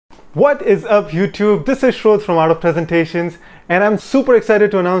What is up, YouTube? This is Shrodh from Art of Presentations, and I'm super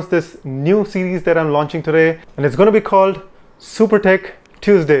excited to announce this new series that I'm launching today, and it's going to be called Super Tech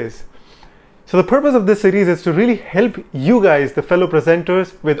Tuesdays. So the purpose of this series is to really help you guys, the fellow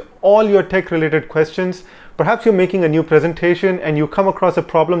presenters, with all your tech related questions. Perhaps you're making a new presentation and you come across a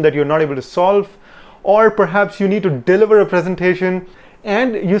problem that you're not able to solve, or perhaps you need to deliver a presentation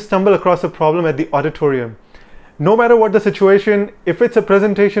and you stumble across a problem at the auditorium. No matter what the situation, if it's a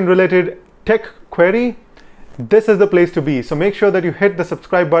presentation related tech query, this is the place to be. So make sure that you hit the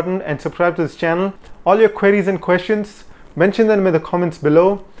subscribe button and subscribe to this channel. All your queries and questions, mention them in the comments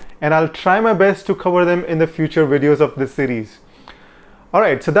below, and I'll try my best to cover them in the future videos of this series.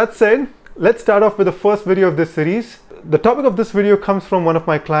 Alright, so that said, let's start off with the first video of this series. The topic of this video comes from one of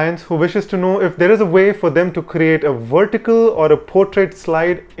my clients who wishes to know if there is a way for them to create a vertical or a portrait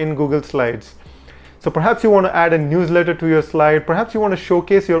slide in Google Slides. So perhaps you want to add a newsletter to your slide, perhaps you want to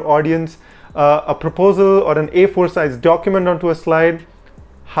showcase your audience a proposal or an A4 size document onto a slide.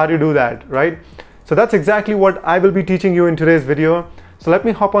 How do you do that, right? So that's exactly what I will be teaching you in today's video. So let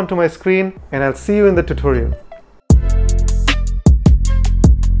me hop onto my screen and I'll see you in the tutorial.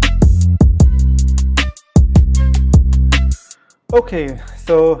 Okay,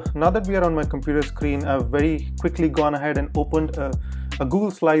 so now that we are on my computer screen, I've very quickly gone ahead and opened a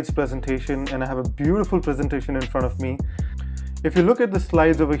Google Slides presentation, and I have a beautiful presentation in front of me. If you look at the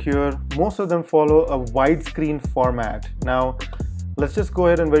slides over here, most of them follow a widescreen format. Now, let's just go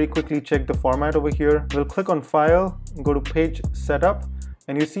ahead and very quickly check the format over here. We'll click on File, go to Page Setup,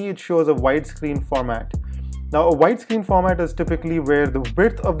 and you see it shows a widescreen format. Now, a widescreen format is typically where the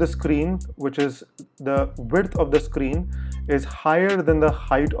width of the screen, which is the width of the screen, is higher than the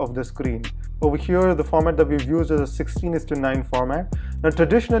height of the screen. Over here, the format that we've used is a 16:9 format. Now,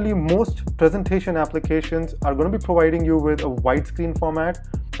 traditionally, most presentation applications are going to be providing you with a widescreen format,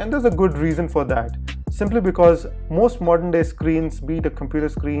 and there's a good reason for that. Simply because most modern day screens, be it a computer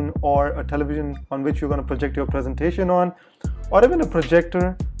screen or a television on which you're going to project your presentation on, or even a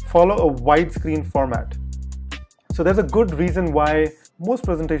projector, follow a widescreen format. So there's a good reason why most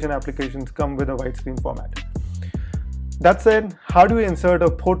presentation applications come with a widescreen format. That said, how do we insert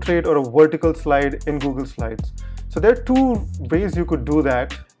a portrait or a vertical slide in Google Slides? So there are two ways you could do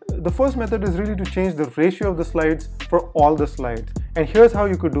that. The first method is really to change the ratio of the slides for all the slides. And here's how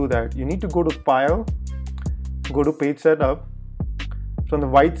you could do that. You need to go to File, go to Page Setup. From the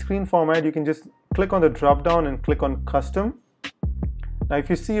widescreen format, you can just click on the drop down and click on Custom. Now if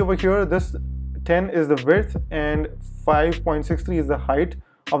you see over here, this 10 is the width and 5.63 is the height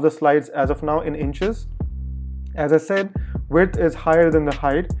of the slides as of now in inches. As I said, width is higher than the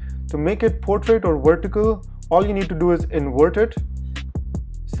height. To make it portrait or vertical, all you need to do is invert it.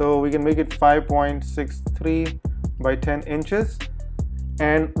 So we can make it 5.63 by 10 inches.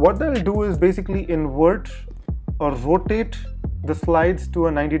 And what that'll do is basically invert or rotate the slides to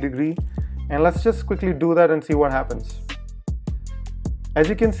a 90-degree. And let's just quickly do that and see what happens. As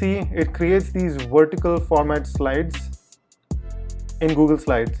you can see, it creates these vertical format slides in Google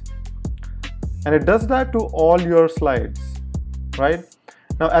Slides. And it does that to all your slides, right?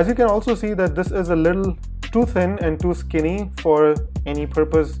 Now, as you can also see that this is a little too thin and too skinny for any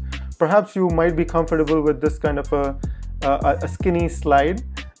purpose. Perhaps you might be comfortable with this kind of a skinny slide.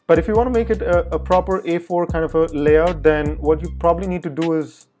 But if you want to make it a proper A4 kind of a layout, then what you probably need to do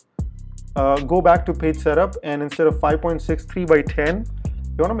is go back to Page Setup, and instead of 5.63 by 10,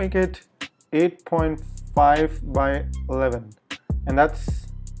 you want to make it 8.5 by 11. And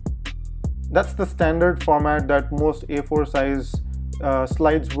that's the standard format that most A4 size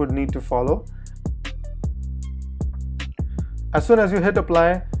slides would need to follow. As soon as you hit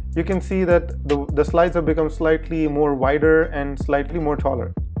apply, you can see that the slides have become slightly more wider and slightly more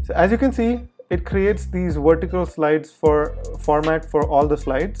taller. So as you can see, it creates these vertical slides for format for all the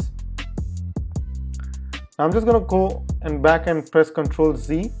slides. Now I'm just going to go and back and press Ctrl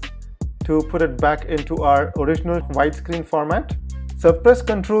Z to put it back into our original widescreen format. So press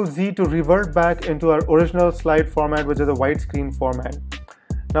Ctrl Z to revert back into our original slide format, which is a widescreen format.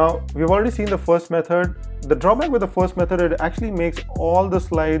 Now, we've already seen the first method. The drawback with the first method, it actually makes all the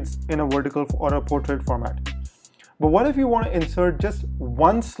slides in a vertical or a portrait format. But what if you want to insert just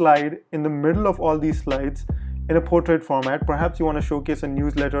one slide in the middle of all these slides in a portrait format? Perhaps you want to showcase a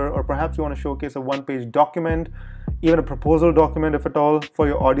newsletter, or perhaps you want to showcase a one-page document, even a proposal document, if at all, for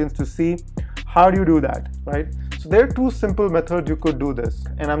your audience to see. How do you do that, right? So there are two simple methods you could do this,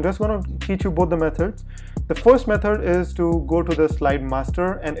 and I'm just going to teach you both the methods. The first method is to go to the slide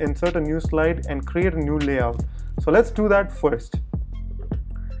master and insert a new slide and create a new layout. So let's do that first.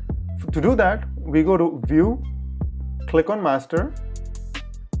 To do that, we go to View, click on Master,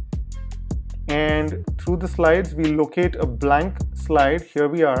 and through the slides we locate a blank slide. Here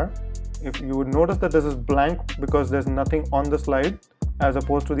we are. If you would notice that this is blank because there's nothing on the slide as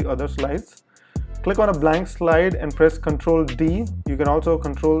opposed to the other slides. Click on a blank slide and press Ctrl D. You can also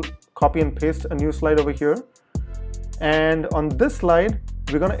copy and paste a new slide over here. And on this slide,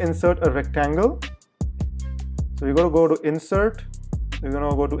 we're going to insert a rectangle. So we're going to go to Insert. We're going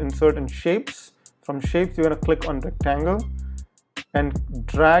to go to Insert and Shapes. From Shapes, you're going to click on Rectangle and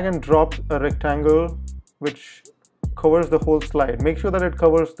drag and drop a rectangle which covers the whole slide. Make sure that it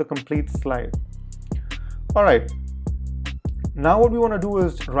covers the complete slide. All right. Now what we want to do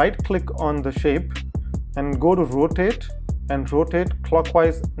is right-click on the shape and go to Rotate and rotate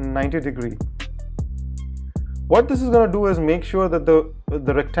clockwise 90 degrees. What this is going to do is make sure that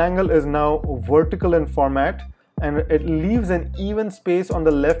the rectangle is now vertical in format and it leaves an even space on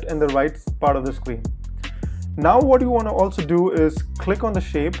the left and the right part of the screen. Now what you want to also do is click on the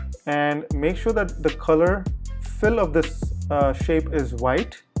shape and make sure that the color fill of this shape is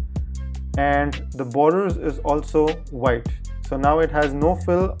white and the borders is also white. So now it has no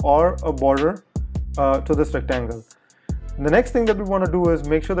fill or a border to this rectangle. The next thing that we want to do is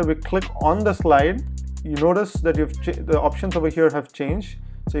make sure that we click on the slide. You notice that the options over here have changed.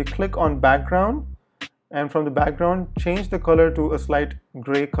 So you click on background and from the background change the color to a slight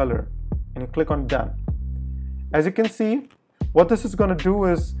gray color and you click on done. As you can see, what this is going to do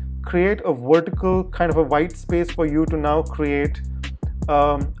is create a vertical kind of a white space for you to now create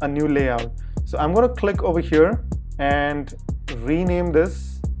a new layout. So I'm going to click over here and rename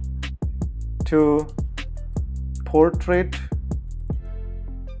this to Portrait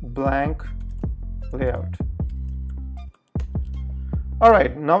Blank Layout. All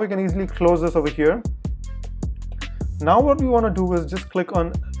right, now we can easily close this over here. Now what we want to do is just click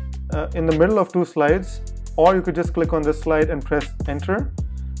on in the middle of two slides, or you could just click on this slide and press enter.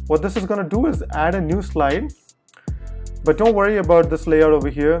 What this is going to do is add a new slide, but don't worry about this layout over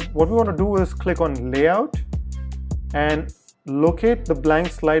here. What we want to do is click on layout and locate the blank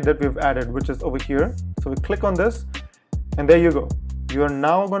slide that we've added, which is over here. So we click on this and there you go. You are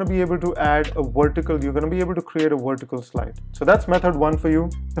now going to be able to add a vertical, you're going to be able to create a vertical slide. So that's method one for you.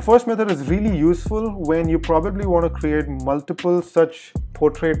 The first method is really useful when you probably want to create multiple such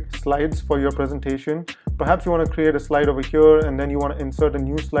portrait slides for your presentation. Perhaps you want to create a slide over here and then you want to insert a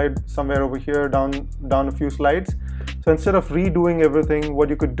new slide somewhere over here down a few slides. So instead of redoing everything, what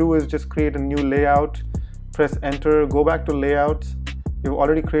you could do is just create a new layout, press enter, go back to layouts. You've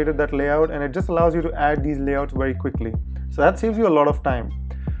already created that layout and it just allows you to add these layouts very quickly. So that saves you a lot of time.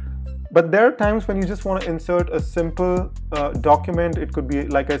 But there are times when you just want to insert a simple document. It could be,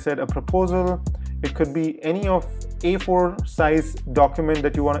 like I said, a proposal. It could be any of A4 size document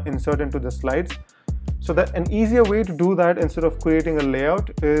that you want to insert into the slides. So that an easier way to do that instead of creating a layout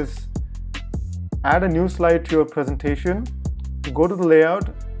is add a new slide to your presentation, go to the layout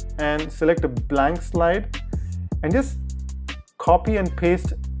and select a blank slide and just copy and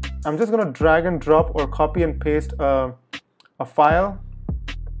paste. I'm just going to drag and drop or copy and paste a file,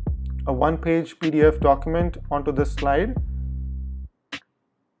 a one-page PDF document onto this slide.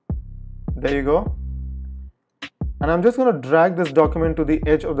 There you go. And I'm just going to drag this document to the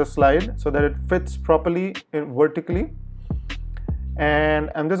edge of the slide so that it fits properly vertically. And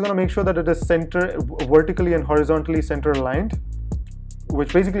I'm just going to make sure that it is vertically and horizontally center aligned,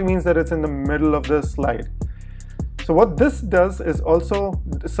 which basically means that it's in the middle of the slide. So what this does is also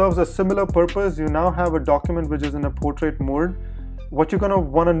serves a similar purpose. You now have a document which is in a portrait mode. What you're going to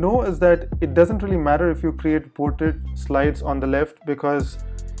want to know is that it doesn't really matter if you create portrait slides on the left, because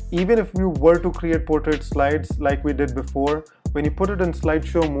even if you were to create portrait slides like we did before, when you put it in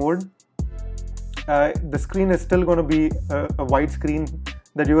slideshow mode, the screen is still going to be a white screen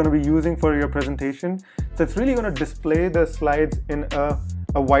that you're going to be using for your presentation. So it's really going to display the slides in a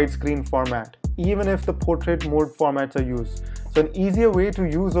widescreen format, even if the portrait mode formats are used. So an easier way to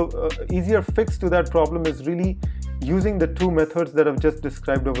use, easier fix to that problem is really using the two methods that I've just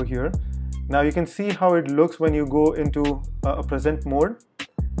described over here. Now you can see how it looks when you go into a present mode.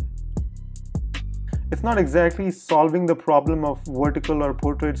 It's not exactly solving the problem of vertical or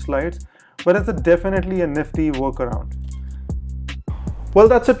portrait slides, but it's definitely a nifty workaround. Well,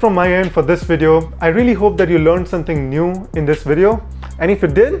 that's it from my end for this video. I really hope that you learned something new in this video. And if you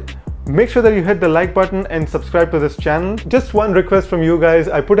did, make sure that you hit the like button and subscribe to this channel. Just one request from you guys.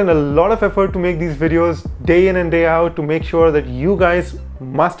 I put in a lot of effort to make these videos day in and day out to make sure that you guys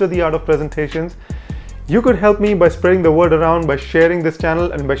master the art of presentations. You could help me by spreading the word around, by sharing this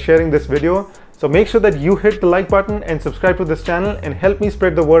channel and by sharing this video. So make sure that you hit the like button and subscribe to this channel and help me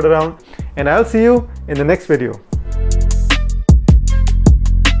spread the word around. And I'll see you in the next video.